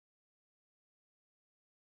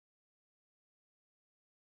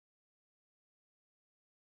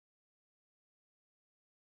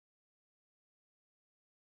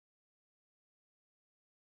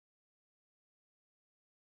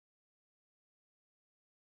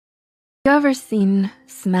You ever seen,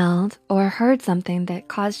 smelled, or heard something that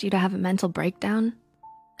caused you to have a mental breakdown?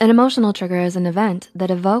 An emotional trigger is an event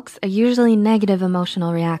that evokes a usually negative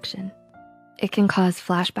emotional reaction. It can cause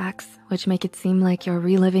flashbacks, which make it seem like you're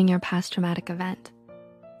reliving your past traumatic event.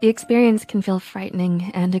 The experience can feel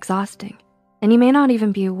frightening and exhausting, and you may not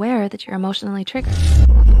even be aware that you're emotionally triggered.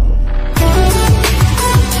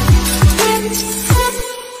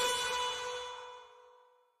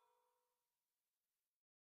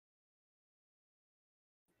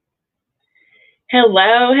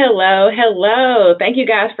 Hello, hello, hello. Thank you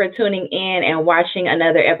guys for tuning in and watching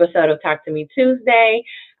another episode of Talk to Me Tuesday.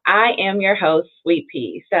 I am your host, Sweet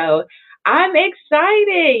Pea. So I'm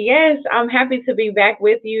excited. Yes, I'm happy to be back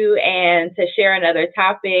with you and to share another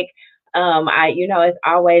topic. As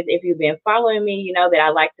always, if you've been following me, you know that I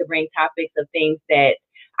like to bring topics of things that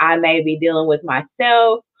I may be dealing with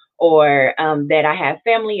myself or that I have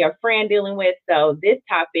family or friend dealing with. So this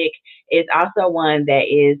topic is also one that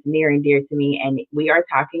is near and dear to me, and we are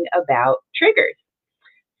talking about triggers.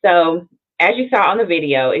 So as you saw on the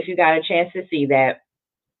video, if you got a chance to see that,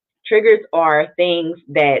 triggers are things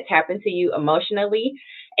that happen to you emotionally.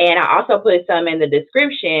 And I also put some in the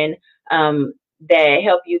description that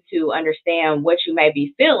help you to understand what you may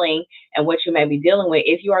be feeling and what you may be dealing with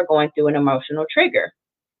if you are going through an emotional trigger.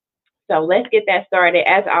 So let's get that started.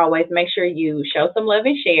 As always, make sure you show some love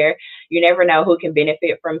and share. You never know who can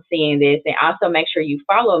benefit from seeing this. And also make sure you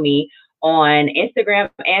follow me on Instagram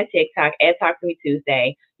and TikTok at Talk to Me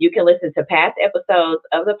Tuesday. You can listen to past episodes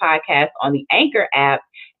of the podcast on the Anchor app,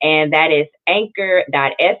 and that is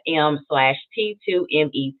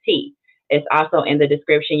anchor.fm/T2MET. It's also in the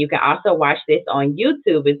description. You can also watch this on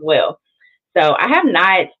YouTube as well. So I have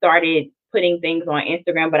not started putting things on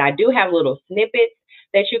Instagram, but I do have little snippets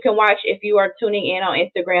that you can watch if you are tuning in on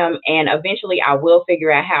Instagram. And eventually I will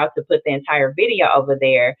figure out how to put the entire video over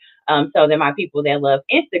there so that my people that love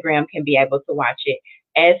Instagram can be able to watch it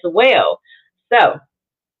as well. So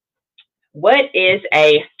what is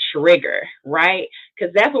a trigger, right?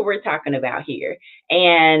 Because that's what we're talking about here.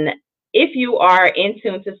 And if you are in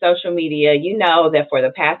tune to social media, you know that for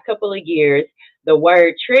the past couple of years, the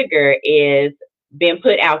word trigger is been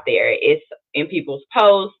put out there. It's in people's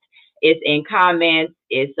posts. It's in comments.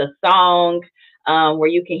 It's a song where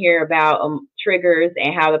you can hear about triggers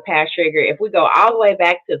and how the past trigger. If we go all the way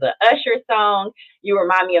back to the Usher song, "You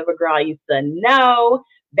Remind Me of a Girl I Used to Know,"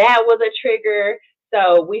 that was a trigger.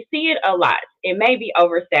 So we see it a lot. It may be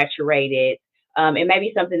oversaturated. It may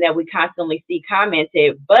be something that we constantly see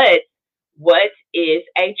commented, but what is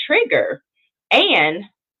a trigger? And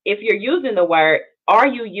if you're using the word, are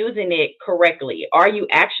you using it correctly? Are you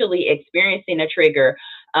actually experiencing a trigger?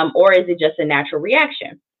 Or is it just a natural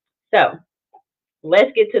reaction? So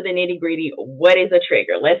let's get to the nitty gritty. What is a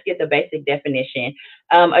trigger? Let's get the basic definition.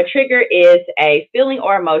 A trigger is a feeling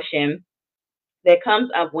or emotion that comes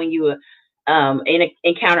up when you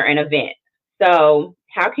encounter an event. So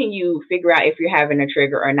how can you figure out if you're having a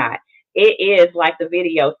trigger or not? It is like the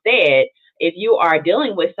video said, if you are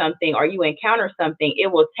dealing with something or you encounter something, it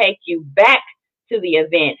will take you back to the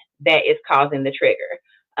event that is causing the trigger.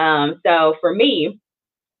 So for me,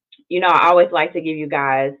 I always like to give you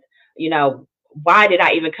guys, why did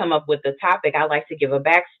I even come up with the topic? I like to give a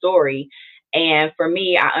backstory. And for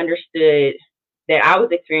me, I understood that I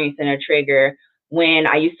was experiencing a trigger when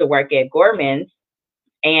I used to work at Gorman's,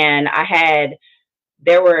 and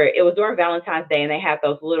it was during Valentine's Day, and they had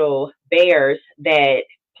those little bears that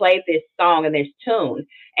played this song and this tune.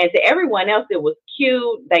 And to everyone else, it was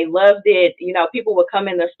cute. They loved it. People would come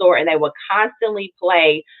in the store and they would constantly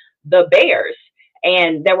play the bears,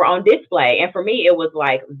 and they were on display. And for me, it was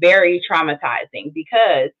like very traumatizing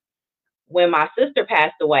because when my sister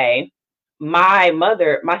passed away, my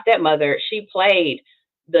stepmother, she played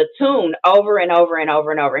the tune over and over and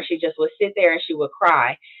over and over. And she just would sit there and she would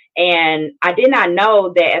cry. And I did not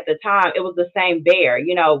know that at the time it was the same bear.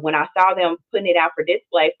 When I saw them putting it out for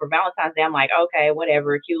display for Valentine's Day, I'm like, okay,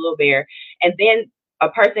 whatever, cute little bear. And then a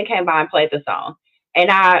person came by and played the song.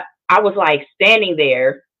 And I was like standing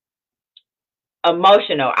there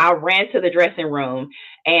emotional. I ran to the dressing room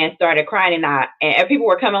and started crying, and people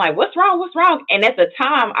were coming like, "What's wrong? What's wrong?" And at the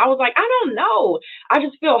time, I was like, "I don't know. I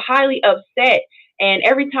just feel highly upset." And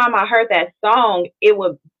every time I heard that song,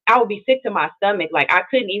 I would be sick to my stomach. Like I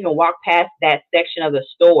couldn't even walk past that section of the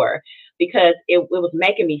store because it was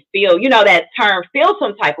making me feel, that term, feel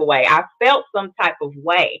some type of way. I felt some type of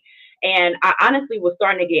way. And I honestly was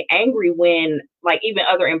starting to get angry when like even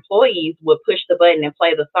other employees would push the button and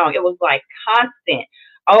play the song. It was like constant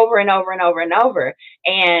over and over and over and over.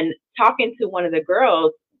 And talking to one of the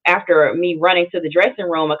girls, after me running to the dressing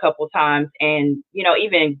room a couple times and,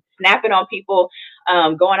 even snapping on people,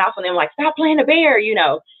 going off on them like, stop playing the bear,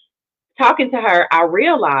 talking to her, I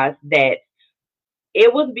realized that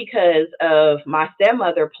it was because of my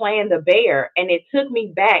stepmother playing the bear. And it took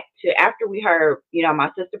me back to after we heard, my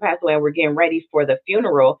sister passed away and we're getting ready for the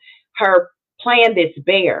funeral, her playing this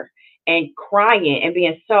bear and crying and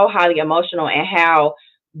being so highly emotional, and how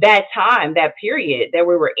that time, that period that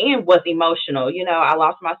we were in was emotional. I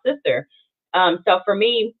lost my sister. So for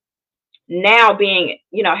me, now being,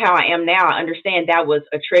 how I am now, I understand that was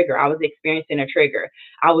a trigger. I was experiencing a trigger.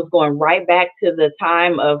 I was going right back to the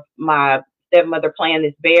time of my stepmother playing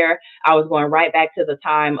this bear. I was going right back to the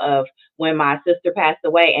time of when my sister passed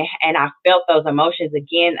away, and I felt those emotions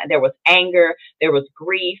again. There was anger, there was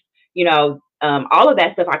grief, all of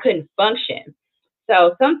that stuff. I couldn't function.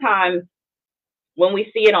 So sometimes when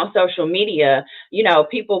we see it on social media,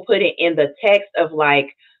 people put it in the text of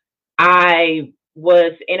like, I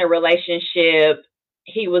was in a relationship,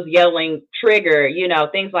 he was yelling trigger,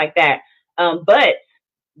 things like that. But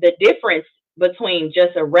the difference between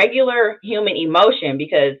just a regular human emotion,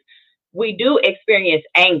 because we do experience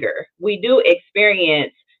anger, we do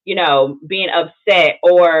experience, being upset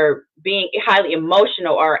or being highly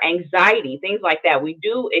emotional or anxiety, things like that. We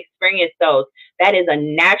do experience those. That is a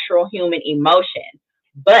natural human emotion.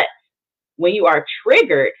 But when you are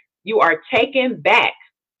triggered, you are taken back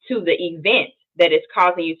to the event that is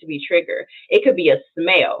causing you to be triggered. It could be a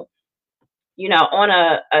smell. On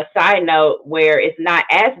a side note where it's not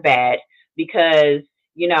as bad, because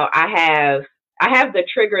I have the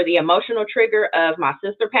trigger, the emotional trigger of my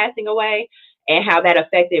sister passing away and how that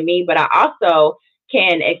affected me, but I also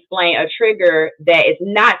can explain a trigger that is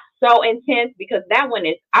not so intense, because that one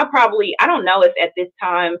is, I don't know if at this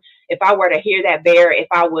time, if I were to hear that bear, if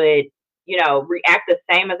I would react the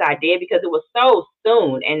same as I did, because it was so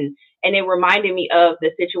soon, and it reminded me of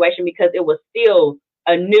the situation because it was still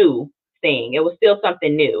a new thing. It was still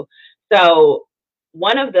something new. So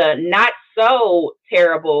one of the not so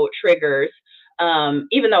terrible triggers,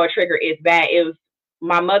 even though a trigger is bad, it was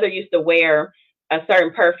my mother used to wear a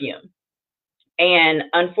certain perfume, and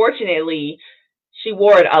unfortunately, she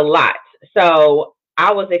wore it a lot. So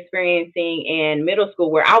I was experiencing in middle school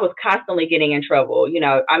where I was constantly getting in trouble.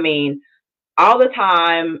 All the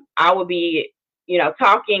time I would be,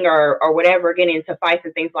 talking or whatever, getting into fights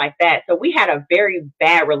and things like that. So we had a very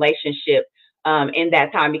bad relationship in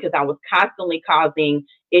that time, because I was constantly causing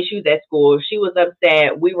issues at school. She was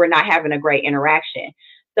upset. We were not having a great interaction.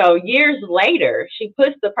 So years later, she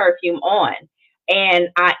puts the perfume on and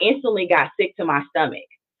I instantly got sick to my stomach.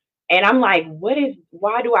 And I'm like,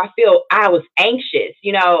 why do I feel, I was anxious,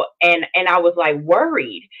 and I was like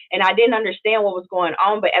worried, and I didn't understand what was going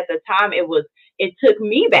on. But at the time it took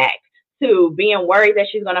me back to being worried that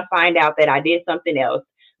she's going to find out that I did something else,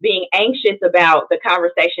 being anxious about the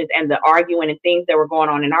conversations and the arguing and things that were going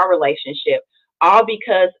on in our relationship, all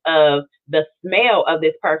because of the smell of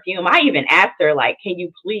this perfume. I even asked her, like, can you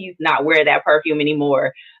please not wear that perfume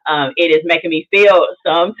anymore? It is making me feel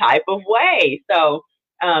some type of way. So,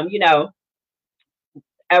 a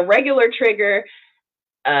regular trigger,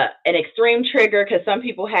 an extreme trigger, because some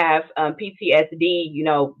people have PTSD,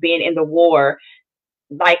 being in the war.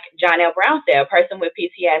 Like John L. Brown said, a person with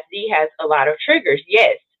PTSD has a lot of triggers.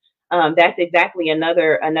 Yes, that's exactly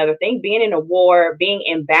another thing. Being in a war, being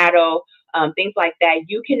in battle, things like that,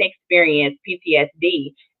 you can experience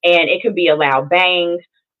PTSD, and it could be a loud bang,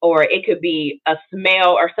 or it could be a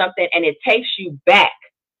smell or something, and it takes you back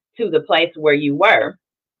to the place where you were.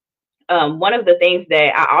 One of the things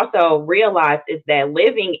that I also realized is that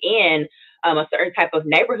living in a certain type of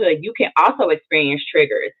neighborhood, you can also experience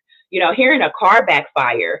triggers. Hearing a car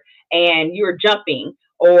backfire and you're jumping,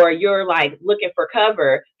 or you're like looking for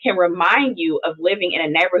cover, can remind you of living in a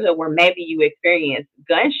neighborhood where maybe you experience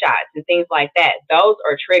gunshots and things like that. Those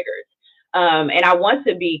are triggers. And I want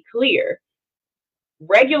to be clear,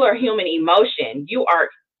 regular human emotion,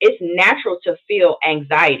 it's natural to feel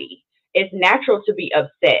anxiety. It's natural to be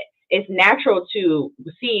upset. It's natural to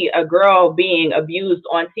see a girl being abused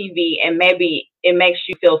on TV, and maybe it makes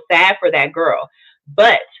you feel sad for that girl.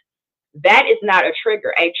 But that is not a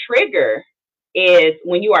trigger. A trigger is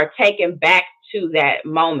when you are taken back to that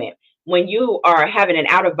moment, when you are having an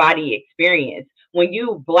out of body experience, when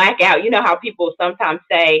you black out. You know how people sometimes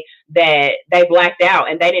say that they blacked out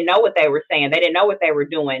and they didn't know what they were saying, they didn't know what they were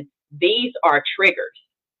doing. These are triggers.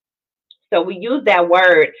 So we use that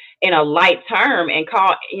word in a light term and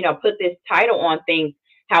put this title on things.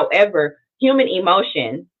 However, human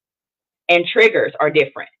emotion and triggers are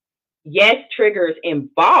different. Yes, triggers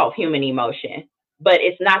involve human emotion, but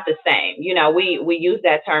it's not the same. You know, we use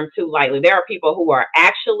that term too lightly. There are people who are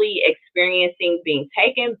actually experiencing being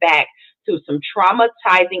taken back to some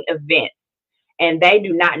traumatizing events, and they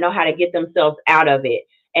do not know how to get themselves out of it.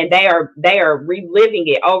 And they are reliving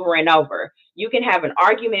it over and over. You can have an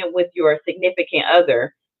argument with your significant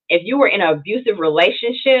other. If you were in an abusive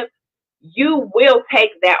relationship, you will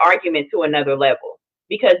take that argument to another level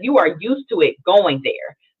because you are used to it going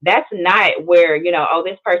there. That's not where, you know, oh,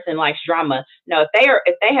 this person likes drama. No,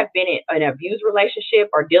 if they have been in an abused relationship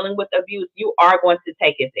or dealing with abuse, you are going to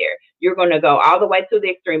take it there. You're going to go all the way to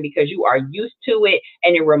the extreme because you are used to it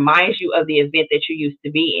and it reminds you of the event that you used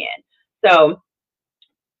to be in. So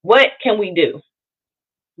what can we do?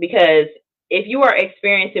 Because if you are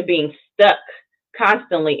experiencing being stuck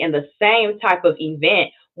constantly in the same type of event,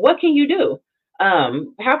 what can you do?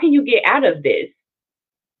 How can you get out of this?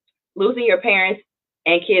 Losing your parents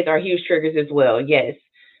and kids are huge triggers as well. Yes,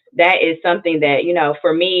 that is something that, you know,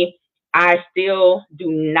 for me, I still do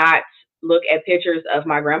not look at pictures of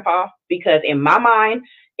my grandpa because in my mind,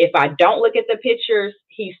 if I don't look at the pictures,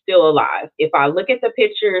 he's still alive. If I look at the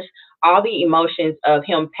pictures, all the emotions of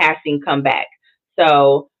him passing come back.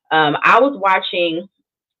 So I was watching,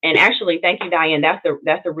 and actually, thank you, Diane.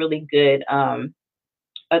 That's a really good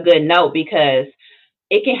a good note because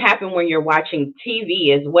it can happen when you're watching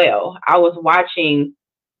TV as well. I was watching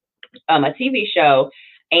a TV show,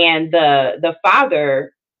 and the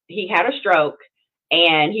father, he had a stroke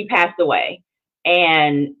and he passed away.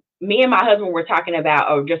 And me and my husband were talking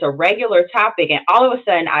about just a regular topic, and all of a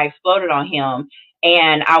sudden I exploded on him,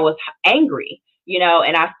 and I was angry, you know.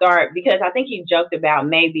 And I start because I think he joked about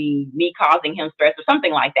maybe me causing him stress or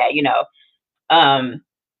something like that, you know.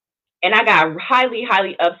 And I got highly,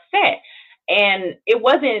 highly upset. And it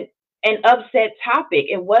wasn't an upset topic.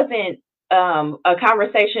 It wasn't a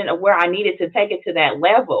conversation of where I needed to take it to that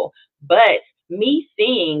level. But me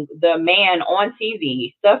seeing the man on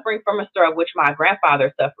TV suffering from a stroke, which my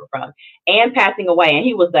grandfather suffered from, and passing away, and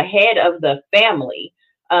he was the head of the family.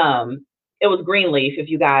 It was Greenleaf. If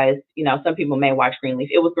you guys, you know, some people may watch Greenleaf.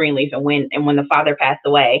 It was Greenleaf, and when the father passed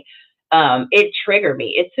away, it triggered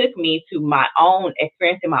me. It took me to my own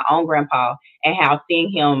experiencing my own grandpa and how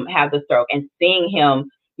seeing him have the stroke and seeing him,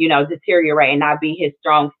 you know, deteriorate and not be his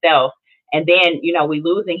strong self. And then, you know, we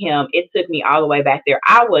losing him. It took me all the way back there.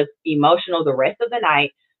 I was emotional the rest of the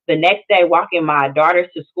night. The next day, walking my daughters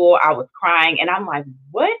to school, I was crying. And I'm like,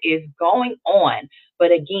 what is going on?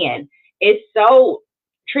 But again, it's so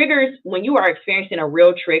triggers when you are experiencing a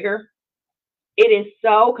real trigger. It is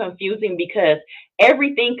so confusing because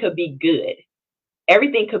everything could be good.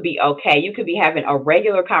 Everything could be okay. You could be having a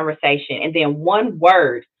regular conversation, and then one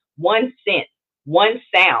word, one sense, one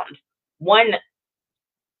sound, one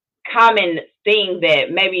common thing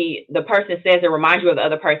that maybe the person says that reminds you of the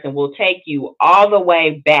other person will take you all the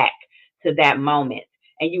way back to that moment.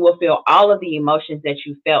 And you will feel all of the emotions that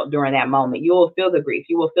you felt during that moment. You will feel the grief.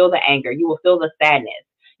 You will feel the anger. You will feel the sadness.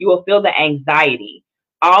 You will feel the anxiety.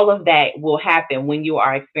 All of that will happen when you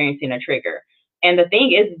are experiencing a trigger. And the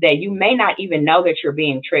thing is that you may not even know that you're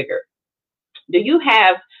being triggered. Do you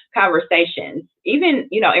have conversations, even,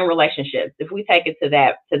 you know, in relationships, if we take it to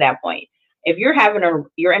that point? If you're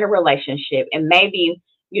in a relationship and maybe,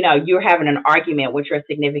 you know, you're having an argument with your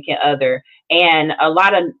significant other, and a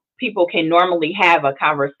lot of people can normally have a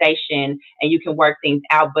conversation and you can work things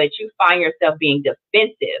out, but you find yourself being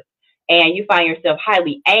defensive and you find yourself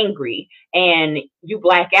highly angry and you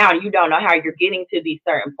black out and you don't know how you're getting to these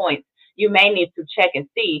certain points, you may need to check and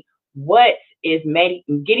see what is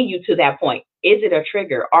getting you to that point. Is it a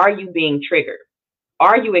trigger? Are you being triggered?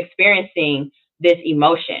 Are you experiencing this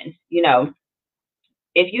emotion? You know,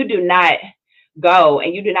 if you do not go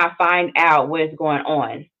and you do not find out what is going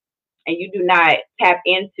on and you do not tap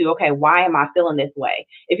into, okay, why am I feeling this way?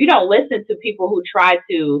 If you don't listen to people who try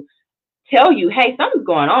to tell you, hey, something's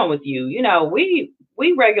going on with you, you know, we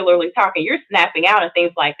regularly talk and you're snapping out and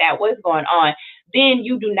things like that, what's going on? Then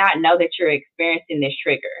you do not know that you're experiencing this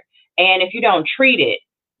trigger. And if you don't treat it,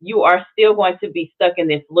 you are still going to be stuck in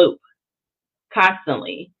this loop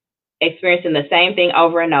constantly, experiencing the same thing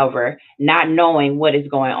over and over, not knowing what is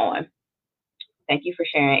going on. Thank you for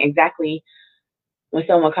sharing. Exactly. When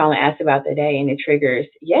someone calls and asks about the day and it triggers,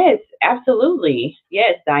 yes, absolutely.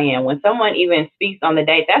 Yes, Diane, when someone even speaks on the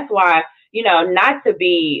date, that's why, you know, not to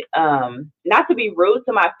be rude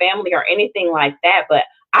to my family or anything like that, but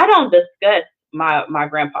I don't discuss my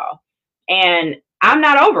grandpa, and I'm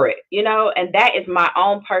not over it, you know, and that is my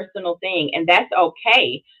own personal thing, and that's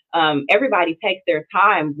okay. Everybody takes their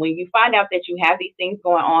time. When you find out that you have these things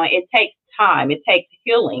going on, it takes time, it takes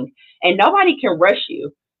healing, and nobody can rush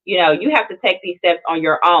you. You know, you have to take these steps on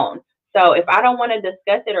your own. So if I don't want to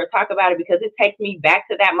discuss it or talk about it because it takes me back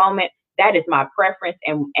to that moment, that is my preference.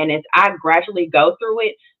 And as I gradually go through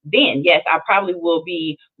it, then yes, I probably will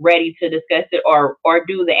be ready to discuss it or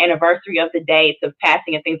do the anniversary of the dates of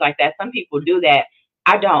passing and things like that. Some people do that.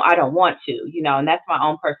 I don't want to, and that's my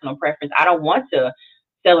own personal preference. I don't want to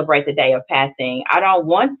celebrate the day of passing. I don't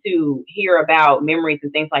want to hear about memories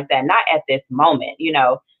and things like that. Not at this moment.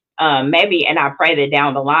 Maybe, and I pray that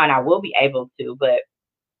down the line I will be able to, but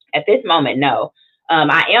at this moment, no.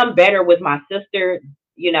 I am better with my sister,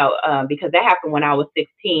 because that happened when I was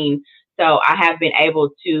 16. So I have been able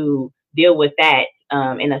to deal with that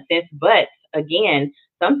in a sense. But again,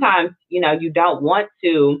 sometimes, you don't want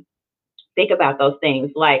to think about those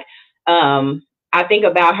things. Like, I think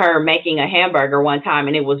about her making a hamburger one time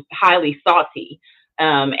and it was highly salty.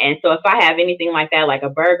 And so if I have anything like that, like a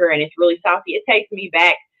burger and it's really salty, it takes me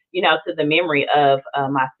back, to the memory of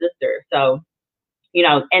my sister. So,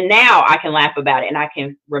 and now I can laugh about it and I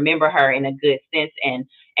can remember her in a good sense and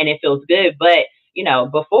it feels good. But,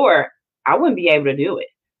 before I wouldn't be able to do it.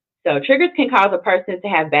 So triggers can cause a person to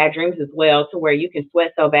have bad dreams as well, to where you can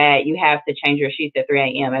sweat so bad you have to change your sheets at 3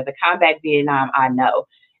 a.m. As a combat Vietnam, I know.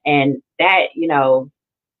 And that,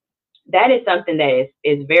 that is something that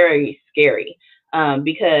is very scary,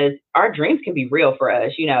 because our dreams can be real for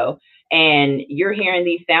us, and you're hearing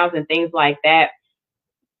these sounds and things like that.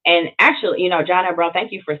 And actually, John L. Brown,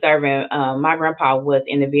 thank you for serving. My grandpa was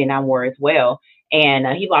in the Vietnam War as well, and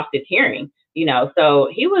he lost his hearing. So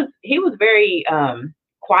he was very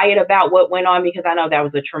quiet about what went on, because I know that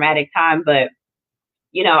was a traumatic time. But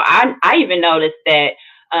I even noticed that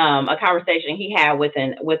a conversation he had with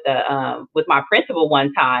my principal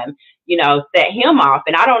one time, set him off.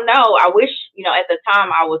 And I don't know. I wish at the time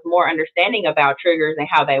I was more understanding about triggers and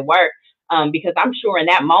how they work, because I'm sure in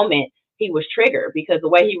that moment he was triggered because the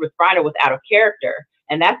way he responded was out of character.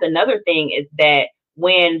 And that's another thing, is that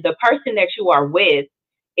when the person that you are with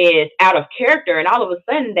is out of character and all of a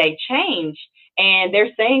sudden they change and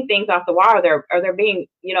they're saying things off the wall, or they're being,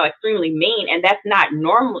 extremely mean, and that's not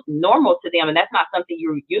normal to them, and that's not something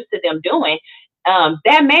you're used to them doing,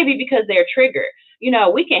 that may be because they're triggered.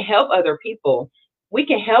 We can help other people. We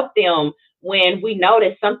can help them when we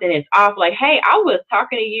notice something is off. Like, hey, I was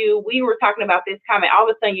talking to you. We were talking about this comment. All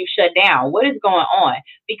of a sudden you shut down. What is going on?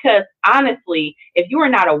 Because honestly, if you are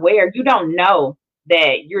not aware, you don't know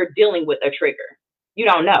that you're dealing with a trigger. You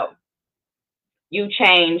don't know. You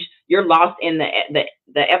change. You're lost in the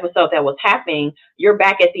episode that was happening. You're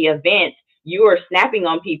back at the event. You are snapping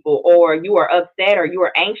on people, or you are upset, or you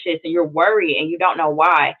are anxious and you're worried and you don't know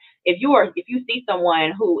why. If you see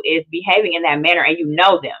someone who is behaving in that manner and you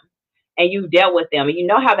know them and you dealt with them and you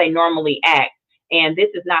know how they normally act, and this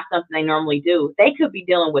is not something they normally do, they could be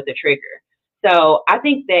dealing with a trigger. So I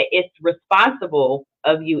think that it's responsible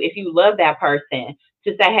of you, if you love that person,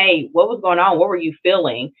 to say, hey, what was going on? What were you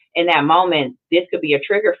feeling in that moment? This could be a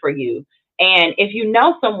trigger for you. And if you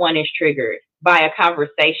know someone is triggered by a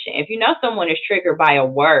conversation, if you know someone is triggered by a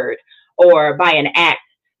word or by an act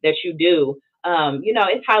that you do,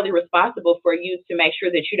 it's highly responsible for you to make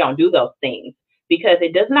sure that you don't do those things, because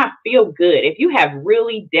it does not feel good. If you have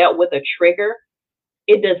really dealt with a trigger,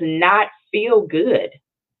 it does not feel good.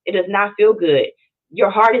 It does not feel good. Your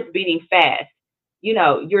heart is beating fast.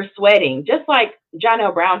 You're sweating. Just like John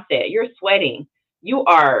L. Brown said, you're sweating. You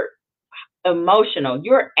are emotional.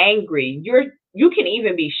 You're angry. You can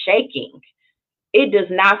even be shaking. It does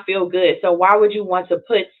not feel good. So why would you want to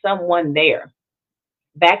put someone there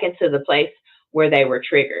back into the place where they were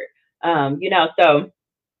triggered? So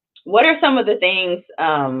what are some of the things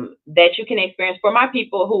that you can experience? For my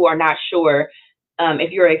people who are not sure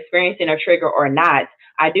if you're experiencing a trigger or not,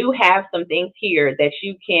 I do have some things here that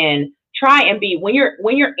you can try and be when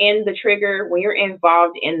you're in the trigger, when you're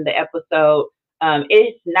involved in the episode.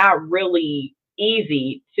 It's not really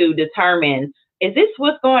easy to determine, is this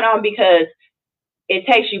what's going on? Because it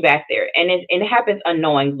takes you back there, and it happens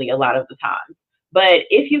unknowingly a lot of the time. But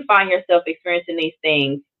if you find yourself experiencing these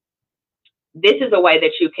things, this is a way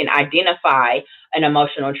that you can identify an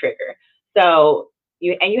emotional trigger. So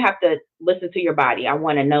you have to listen to your body. I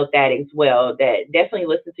want to note that as well, that definitely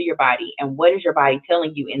listen to your body. And what is your body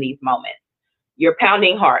telling you in these moments? Your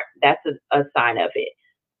pounding heart, that's a sign of it.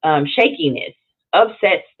 Shakiness,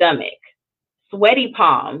 upset stomach, sweaty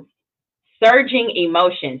palms, surging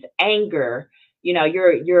emotions, anger.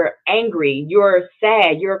 You're angry, you're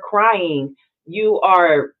sad, you're crying, you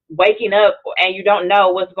are waking up and you don't know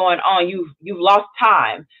what's going on. You've lost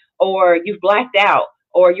time, or you've blacked out,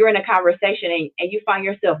 or you're in a conversation and you find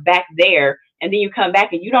yourself back there, and then you come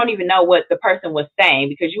back and you don't even know what the person was saying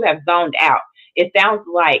because you have zoned out. It sounds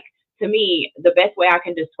like to me, the best way I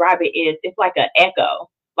can describe it is it's like an echo,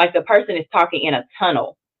 like the person is talking in a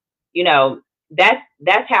tunnel. You know, that's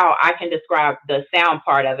how I can describe the sound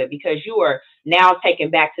part of it, because you are now taken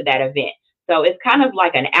back to that event. So it's kind of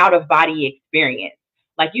like an out of body experience.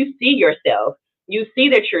 Like you see yourself, you see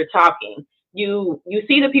that you're talking, you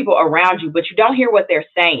see the people around you, but you don't hear what they're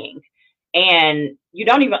saying, and you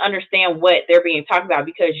don't even understand what they're being talked about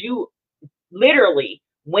because you literally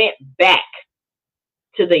went back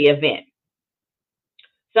to the event.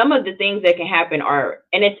 Some of the things that can happen are,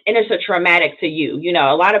 and it's a traumatic to you. You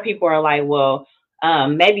know, a lot of people are like, well,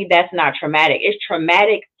 maybe that's not traumatic. It's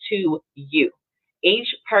traumatic to you. Each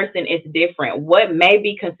person is different. What may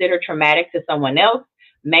be considered traumatic to someone else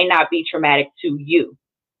may not be traumatic to you.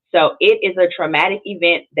 So it is a traumatic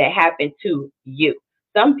event that happened to you.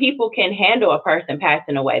 Some people can handle a person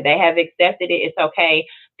passing away. They have accepted it. It's okay.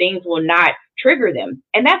 Things will not trigger them.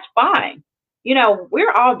 And that's fine. You know,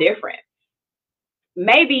 we're all different.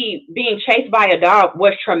 Maybe being chased by a dog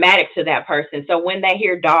was traumatic to that person. So when they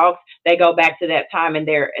hear dogs, they go back to that time and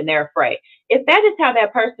they're afraid. If that is how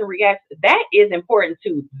that person reacts, that is important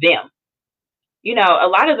to them. You know, a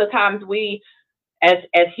lot of the times we as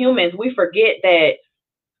humans, we forget that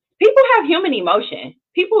people have human emotion.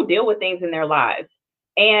 People deal with things in their lives.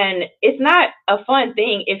 And it's not a fun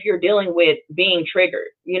thing if you're dealing with being triggered.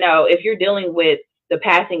 You know, if you're dealing with the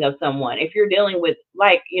passing of someone, if you're dealing with,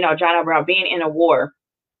 like, you know, John L. Brown, being in a war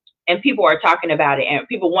and people are talking about it and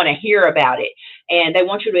people want to hear about it and they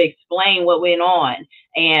want you to explain what went on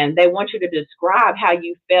and they want you to describe how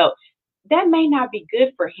you felt, that may not be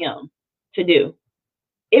good for him to do.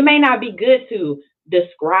 It may not be good to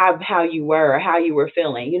describe how you were or how you were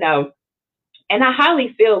feeling, you know. And I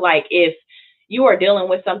highly feel like if you are dealing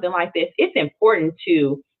with something like this, it's important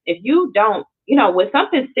to, if you don't, you know, with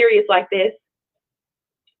something serious like this,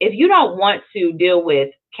 if you don't want to deal with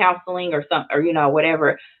counseling or some, or, you know,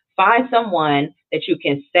 whatever, find someone that you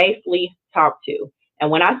can safely talk to. And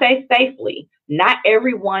when I say safely, not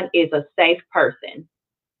everyone is a safe person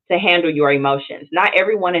to handle your emotions. Not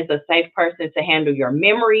everyone is a safe person to handle your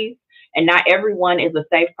memories. And not everyone is a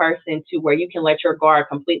safe person to where you can let your guard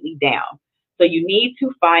completely down. So you need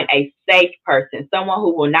to find a safe person, someone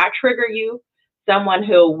who will not trigger you, someone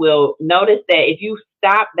who will notice that if you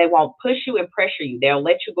stop, they won't push you and pressure you. They'll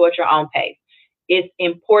let you go at your own pace. It's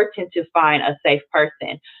important to find a safe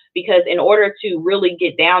person, because in order to really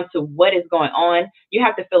get down to what is going on, you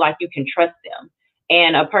have to feel like you can trust them.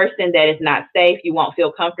 And a person that is not safe, you won't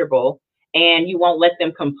feel comfortable and you won't let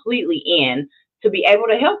them completely in to be able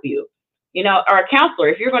to help you. You know, or a counselor,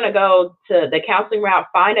 if you're going to go to the counseling route,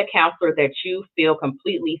 find a counselor that you feel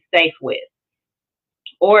completely safe with,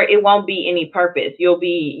 or it won't be any purpose. You'll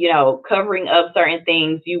be, you know, covering up certain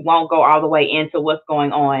things. You won't go all the way into what's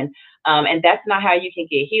going on. And that's not how you can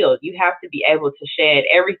get healed. You have to be able to shed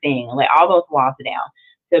everything, let all those walls down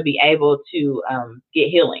to be able to get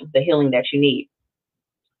healing, the healing that you need.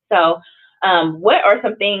 So what are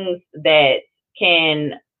some things that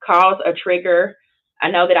can cause a trigger? I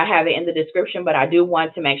know that I have it in the description, but I do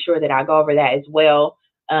want to make sure that I go over that as well.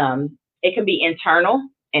 It can be internal.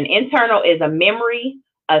 And internal is a memory,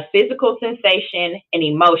 a physical sensation, an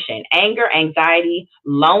emotion, anger, anxiety,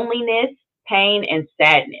 loneliness, pain, and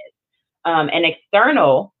sadness. And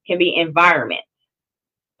external can be environment,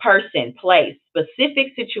 person, place,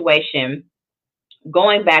 specific situation,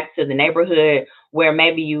 going back to the neighborhood where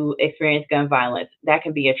maybe you experienced gun violence. That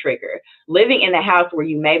can be a trigger. Living in the house where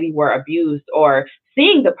you maybe were abused, or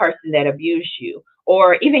seeing the person that abused you,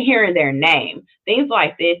 or even hearing their name. Things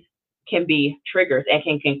like this can be triggers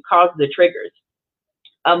and can cause the triggers.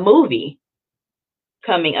 A movie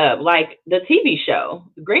coming up, like the TV show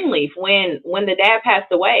Greenleaf, when the dad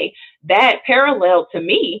passed away, that paralleled to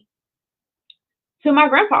me to my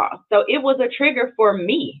grandpa. So it was a trigger for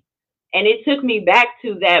me. And it took me back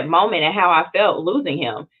to that moment and how I felt losing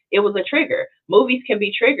him. It was a trigger. Movies can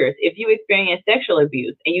be triggers. If you experience sexual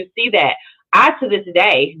abuse and you see that, I to this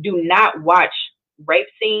day do not watch rape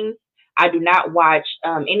scenes. I do not watch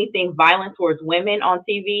anything violent towards women on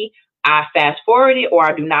TV. I fast forward it, or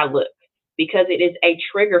I do not look, because it is a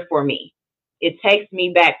trigger for me. It takes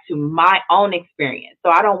me back to my own experience.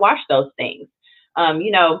 So I don't watch those things.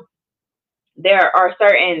 You know, there are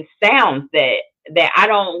certain sounds that I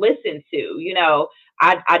don't listen to. You know,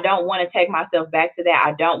 I don't want to take myself back to that.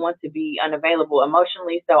 I don't want to be unavailable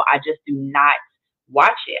emotionally. So I just do not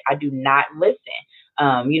watch it. I do not listen.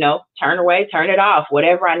 You know, turn away, turn it off,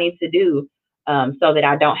 whatever I need to do, so that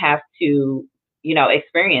I don't have to, you know,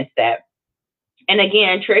 experience that. And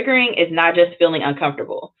again, triggering is not just feeling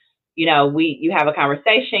uncomfortable. You know, you have a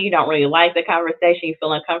conversation, you don't really like the conversation, you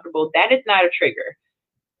feel uncomfortable. That is not a trigger.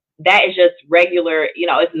 that is just regular,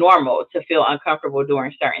 it's normal to feel uncomfortable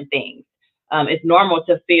during certain things. It's normal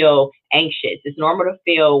to feel anxious. It's normal to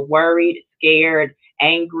feel worried, scared,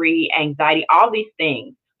 angry, anxiety, all these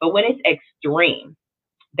things. But when it's extreme,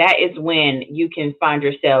 that is when you can find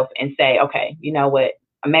yourself and say, okay, you know what?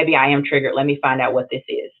 Maybe I am triggered. Let me find out what this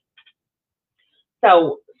is.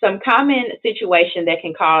 So some common situations that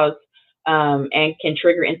can cause and can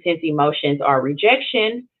trigger intense emotions are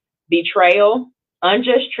rejection, betrayal,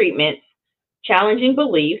 unjust treatments, challenging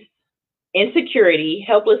beliefs, insecurity,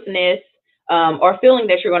 helplessness, or feeling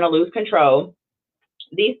that you're going to lose control.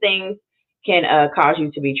 These things can cause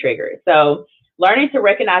you to be triggered. So learning to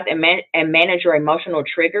recognize and manage your emotional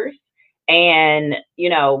triggers, and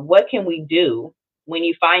what can we do when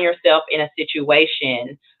you find yourself in a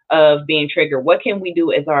situation of being triggered? What can we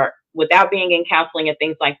do without being in counseling and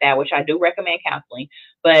things like that, which I do recommend counseling,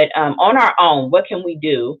 but on our own, what can we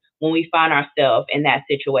do when we find ourselves in that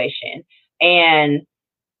situation? And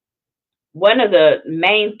one of the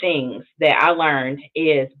main things that I learned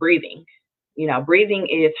is breathing. Breathing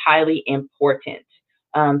is highly important.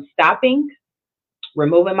 Stopping,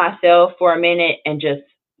 removing myself for a minute and just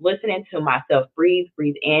listening to myself breathe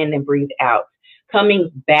in and breathe out.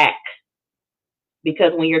 Coming back,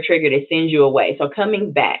 because when you're triggered, it sends you away. So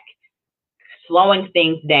coming back, slowing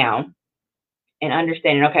things down and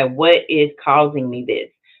understanding, okay, what is causing me this?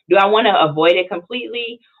 Do I want to avoid it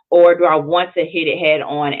completely, or do I want to hit it head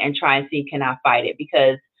on and try and see, can I fight it?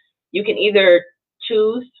 Because you can either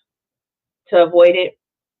choose to avoid it,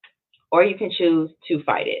 or you can choose to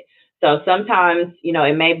fight it. So sometimes,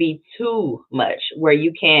 it may be too much where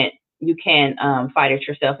you can fight it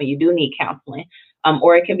yourself, and you do need counseling.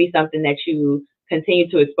 Or it can be something that you continue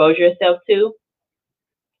to expose yourself to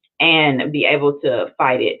and be able to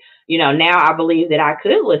fight it. Now I believe that I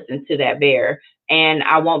could listen to that bear and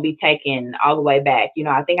I won't be taken all the way back.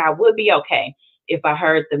 I think I would be okay if I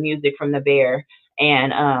heard the music from the bear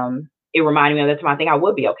and it reminded me of the time. I think I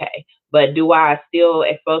would be okay. But do I still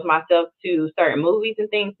expose myself to certain movies and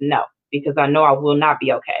things? No, because I know I will not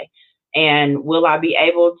be okay. And will I be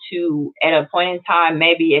able to, at a point in time,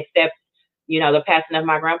 maybe accept, the passing of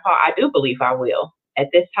my grandpa? I do believe I will. At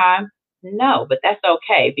this time, no, but that's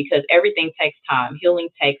okay, because everything takes time. Healing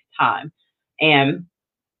takes time. And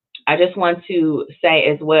I just want to say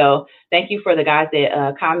as well, thank you for the guys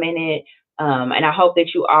that commented. And I hope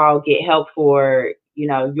that you all get help for,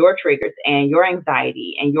 your triggers and your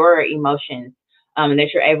anxiety and your emotions, and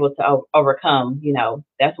that you're able to overcome.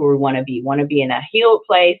 That's where we want to be. Want to be in a healed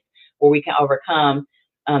place where we can overcome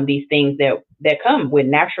these things that come with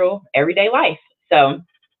natural everyday life. So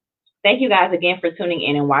thank you guys again for tuning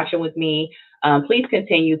in and watching with me. Please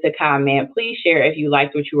continue to comment. Please share if you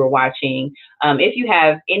liked what you were watching. If you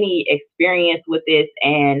have any experience with this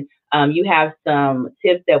and you have some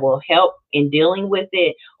tips that will help in dealing with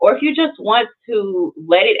it, or if you just want to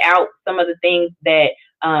let it out, some of the things that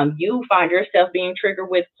you find yourself being triggered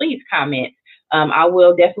with, please comment. I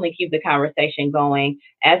will definitely keep the conversation going.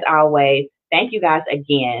 As always, thank you guys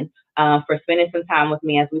again for spending some time with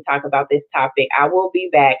me as we talk about this topic. I will be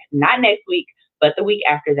back, not next week, but the week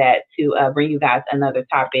after that, to bring you guys another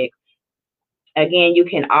topic. Again, you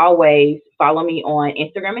can always follow me on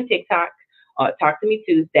Instagram and TikTok. Talk to Me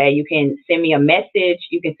Tuesday. You can send me a message.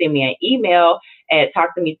 You can send me an email at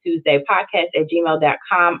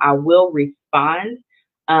talktometuesdaypodcast@gmail.com. I will respond.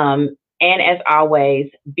 And as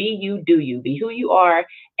always, be you, do you. Be who you are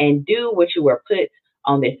and do what you were put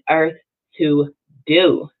on this earth to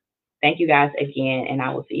do. Thank you guys again, and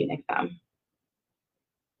I will see you next time.